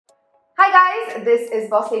guys, this is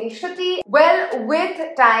Bosslady Shruti. Well, with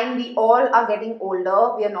time, we all are getting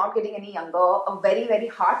older. We are not getting any younger. A very, very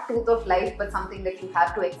hard truth of life, but something that you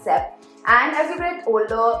have to accept. And as you get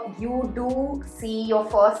older, you do see your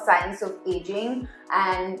first signs of aging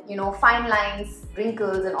and, fine lines,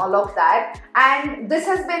 wrinkles and all of that. And this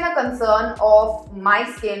has been a concern of my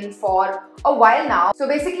skin for a while now. So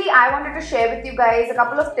basically, I wanted to share with you guys a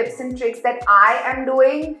couple of tips and tricks that I am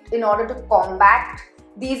doing in order to combat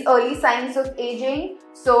these early signs of aging.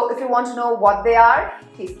 So if you want to know what they are,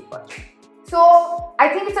 please keep watching. So I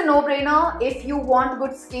think it's a no-brainer. If you want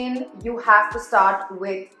good skin, you have to start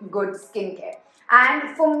with good skincare.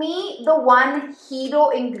 And for me, the one hero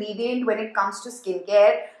ingredient when it comes to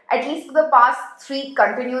skincare, at least for the past 3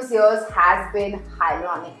 continuous years, has been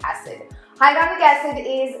hyaluronic acid. Hyaluronic acid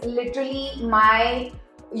is literally my,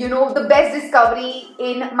 the best discovery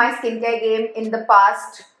in my skincare game in the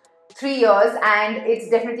past 3 years, and it's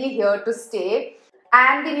definitely here to stay.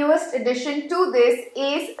 And the newest addition to this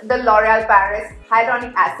is the Loreal Paris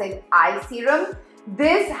Hyaluronic Acid Eye Serum.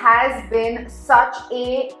 This has been such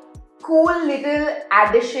a cool little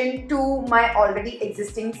addition to my already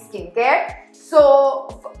existing skincare.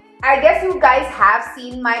 So I guess you guys have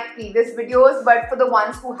seen my previous videos, but for the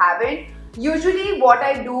ones who haven't, usually what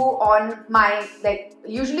I do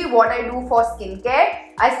for skincare,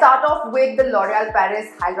 I start off with the Loreal Paris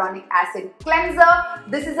Hyaluronic Acid Cleanser.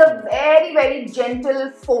 This is a very, very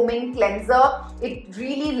gentle foaming cleanser. It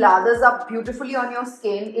really lathers up beautifully on your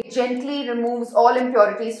skin. It gently removes all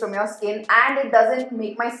impurities from your skin, and it doesn't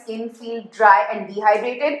make my skin feel dry and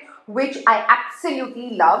dehydrated, which I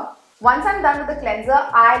absolutely love. Once I'm done with the cleanser,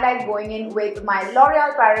 I like going in with my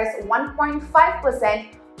Loreal Paris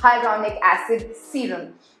 1.5% Hyaluronic Acid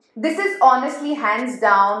Serum. This is honestly hands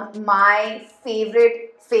down my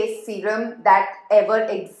favorite face serum that ever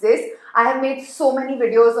exists. I have made so many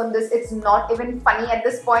videos on this, it's not even funny at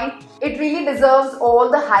this point. It really deserves all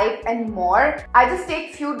the hype and more. I just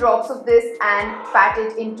take few drops of this and pat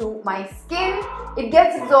it into my skin. It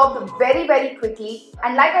gets absorbed very, very quickly.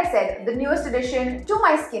 And like I said, the newest addition to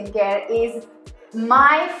my skincare is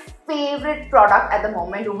my favorite product at the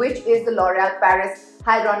moment, which is the L'Oreal Paris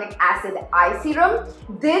Hyaluronic Acid Eye Serum.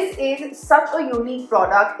 This is such a unique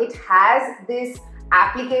product. It has this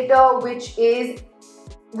applicator which is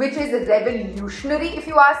revolutionary, if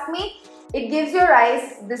you ask me. It gives your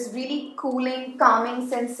eyes this really cooling, calming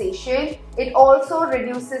sensation. It also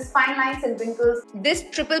reduces fine lines and wrinkles. This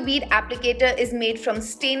triple bead applicator is made from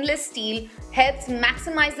stainless steel, helps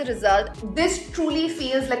maximize the result. This truly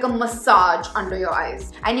feels like a massage under your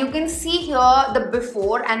eyes. And you can see here the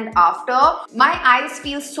before and after. My eyes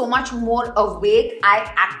feel so much more awake. I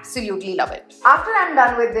absolutely love it. After I'm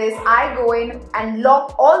done with this, I go in and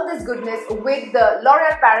lock all this goodness with the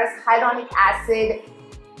L'Oreal Paris Hyaluronic Acid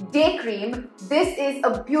Day Cream. This is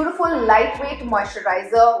a beautiful lightweight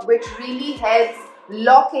moisturizer which really helps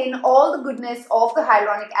lock in all the goodness of the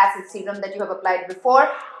hyaluronic acid serum that you have applied before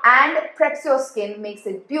and preps your skin, makes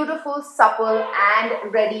it beautiful, supple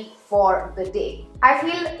and ready for the day. I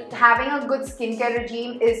feel having a good skincare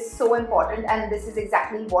regime is so important, and this is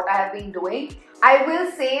exactly what I have been doing. I will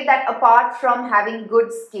say that apart from having good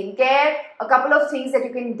skincare, a couple of things that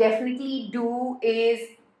you can definitely do is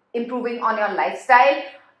improving on your lifestyle.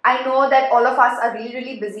 I know that all of us are really,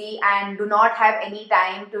 really busy and do not have any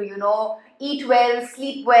time to, eat well,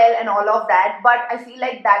 sleep well and all of that. But I feel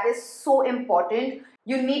like that is so important.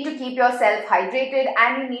 You need to keep yourself hydrated,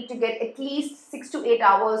 and you need to get at least 6 to 8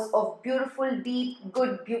 hours of beautiful, deep,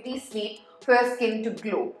 good beauty sleep for your skin to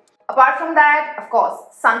glow. Apart from that, of course,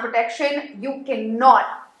 sun protection. You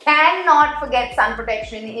cannot forget sun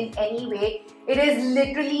protection in any way. It is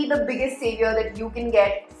literally the biggest savior that you can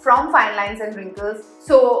get from fine lines and wrinkles.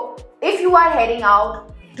 So if you are heading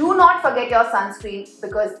out, do not forget your sunscreen,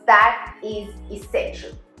 because that is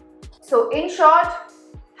essential. So in short,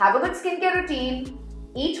 have a good skincare routine,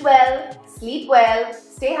 eat well, sleep well,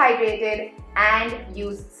 stay hydrated and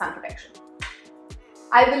use sun protection.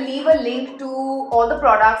 I will leave a link to all the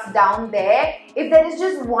products down there. If there is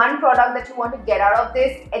just one product that you want to get out of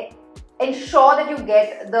this, ensure that you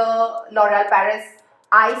get the L'Oreal Paris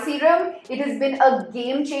Eye Serum. It has been a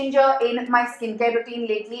game changer in my skincare routine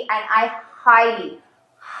lately, and I highly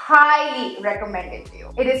recommend it to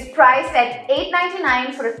you. It is priced at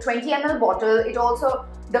 $8.99 for a 20 ml bottle.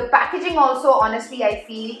 The packaging also, honestly, I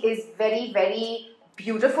feel is very, very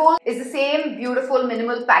beautiful. It's the same beautiful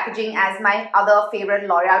minimal packaging as my other favorite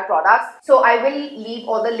L'Oreal products. So I will leave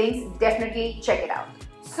all the links. Definitely check it out.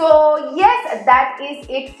 So yes, that is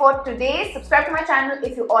it for today. Subscribe to my channel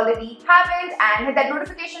if you already haven't, and hit that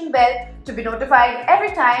notification bell to be notified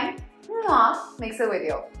every time Mix a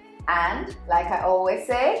video. And like I always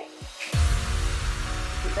say,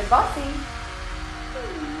 keep it bossy.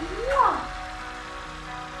 Mwah.